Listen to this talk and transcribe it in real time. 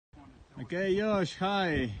Okay, Josh,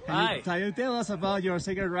 hi. Hi. Can you tell us about your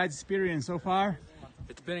sacred ride experience so far?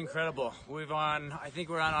 It's been incredible. I think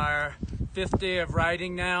we're on our 5th day of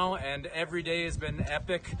riding now, and every day has been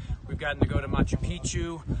epic. We've gotten to go to Machu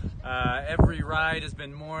Picchu. Every ride has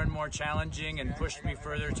been more and more challenging and pushed me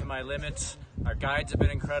further to my limits. Our guides have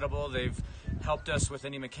been incredible. They've helped us with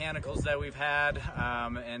any mechanicals that we've had,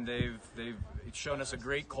 and they've shown us a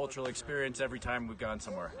great cultural experience every time we've gone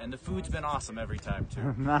somewhere. And the food's been awesome every time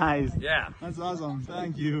too. Nice. Yeah. That's awesome.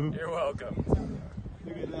 Thank you. You're welcome.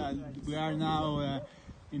 Look at that. We are now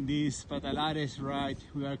in this Patalares ride.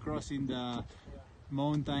 We are crossing the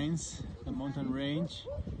mountains, the mountain range.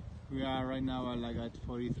 We are right now at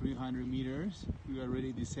 4,300 meters. We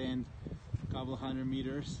already descend a couple hundred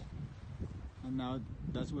meters, and now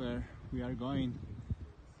that's where we are going.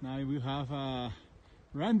 Now we have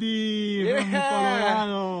Randy from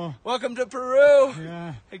Colorado. Welcome to Peru.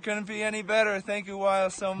 Yeah. It couldn't be any better. Thank you, Weil,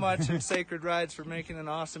 so much, and Sacred Rides for making an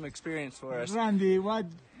awesome experience for us. Randy, what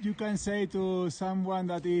you can say to someone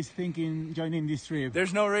that is thinking joining this trip?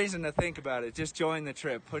 There's no reason to think about it. Just join the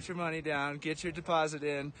trip. Put your money down, get your deposit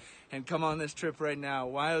in, and come on this trip right now.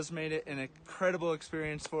 Weil's made it an incredible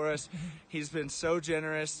experience for us. He's been so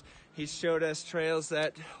generous. He's showed us trails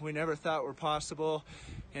that we never thought were possible,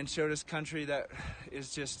 and showed us country that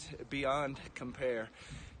is just beyond compare.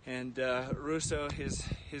 And Russo,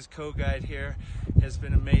 his co-guide here, has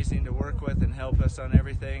been amazing to work with and help us on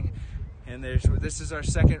everything. And this is our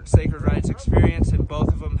second Sacred Rides experience, and both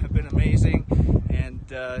of them have been amazing. And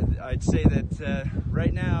I'd say that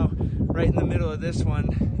right now, right in the middle of this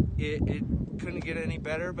one, it couldn't get any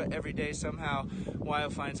better, but every day somehow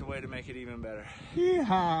Weil finds a way to make it even better.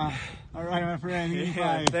 Yeah. All right, my friend.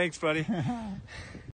 Yeah, thanks, buddy.